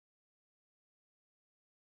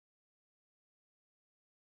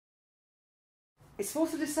It's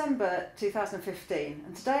 4th of December 2015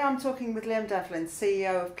 and today I'm talking with Liam Devlin,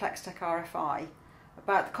 CEO of Plextech RFI,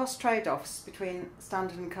 about the cost trade-offs between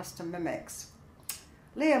standard and custom MMICs.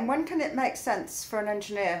 Liam, when can it make sense for an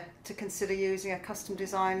engineer to consider using a custom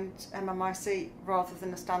designed MMIC rather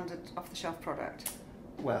than a standard off-the-shelf product?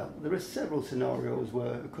 Well, there are several scenarios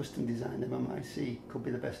where a custom designed MMIC could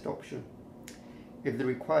be the best option. If the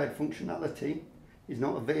required functionality is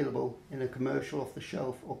not available in a commercial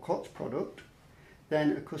off-the-shelf or COTS product,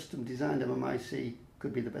 then a custom designed MMIC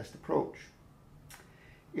could be the best approach.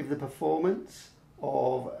 If the performance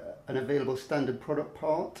of an available standard product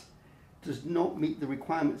part does not meet the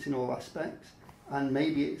requirements in all aspects, and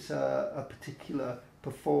maybe it's a particular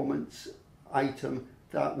performance item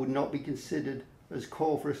that would not be considered as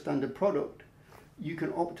core for a standard product, you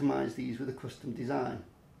can optimize these with a custom design.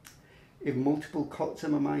 If multiple COTS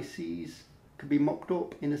MMICs can be mocked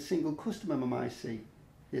up in a single custom MMIC,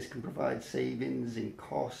 this can provide savings in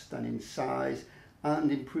cost and in size and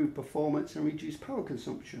improve performance and reduce power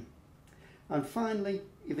consumption. And finally,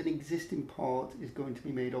 if an existing part is going to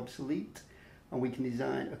be made obsolete and we can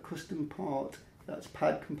design a custom part that's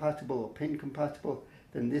pad compatible or pin compatible,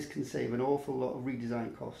 then this can save an awful lot of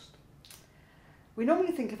redesign cost. We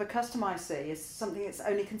normally think of a custom IC as something that's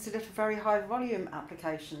only considered for very high volume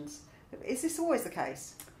applications. Is this always the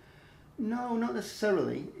case? No, not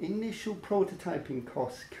necessarily. Initial prototyping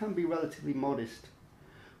costs can be relatively modest.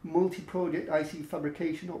 Multi-project IC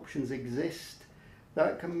fabrication options exist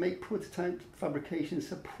that can make prototype fabrication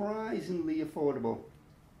surprisingly affordable.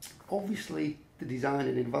 Obviously, the design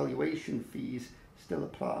and evaluation fees still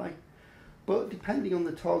apply, but depending on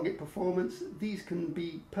the target performance, these can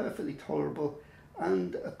be perfectly tolerable,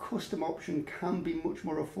 and a custom option can be much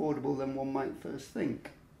more affordable than one might first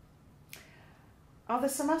think. Are there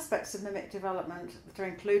some aspects of MMIC development that are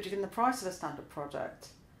included in the price of a standard product,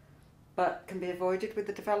 but can be avoided with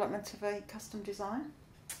the development of a custom design?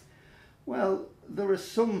 Well, there are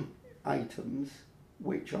some items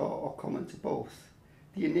which are common to both.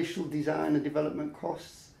 The initial design and development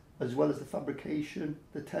costs, as well as the fabrication,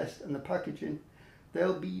 the test and the packaging,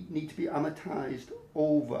 they'll need to be amortized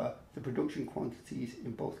over the production quantities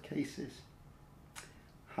in both cases.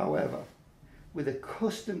 However, with a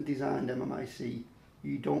custom designed MMIC,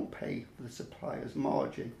 you don't pay for the supplier's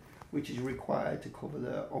margin, which is required to cover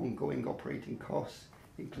the ongoing operating costs,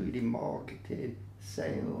 including marketing,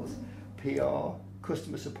 sales, PR,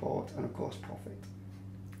 customer support, and of course profit.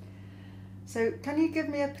 So can you give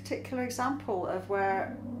me a particular example of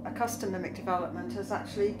where a custom MMIC development has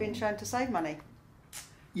actually been shown to save money?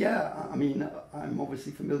 Yeah, I mean, I'm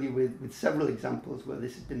obviously familiar with several examples where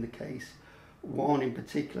this has been the case. One in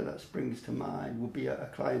particular that springs to mind would be a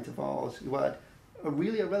client of ours who had a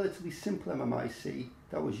relatively simple MMIC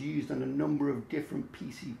that was used on a number of different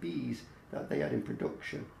PCBs that they had in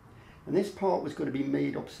production. And this part was going to be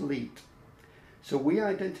made obsolete. So we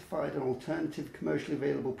identified an alternative commercially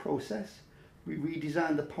available process. We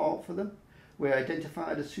redesigned the part for them. We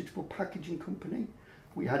identified a suitable packaging company.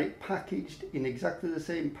 We had it packaged in exactly the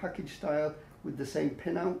same package style with the same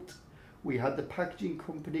pinout. We had the packaging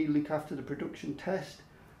company look after the production test,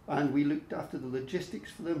 and we looked after the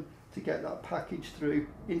logistics for them to get that package through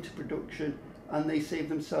into production, and they saved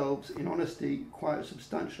themselves, in honesty, quite a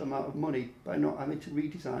substantial amount of money by not having to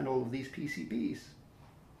redesign all of these PCBs.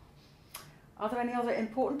 Are there any other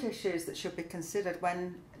important issues that should be considered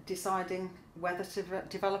when deciding whether to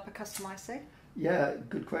develop a custom IC? Yeah,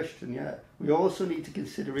 good question, yeah. We also need to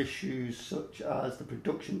consider issues such as the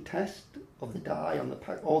production test of the die on the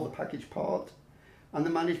or the packaged part, and the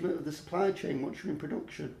management of the supply chain once you're in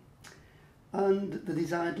production, and the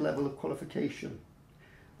desired level of qualification.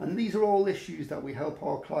 And these are all issues that we help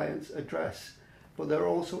our clients address, but there are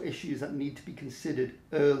also issues that need to be considered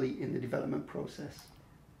early in the development process.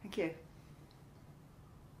 Thank you.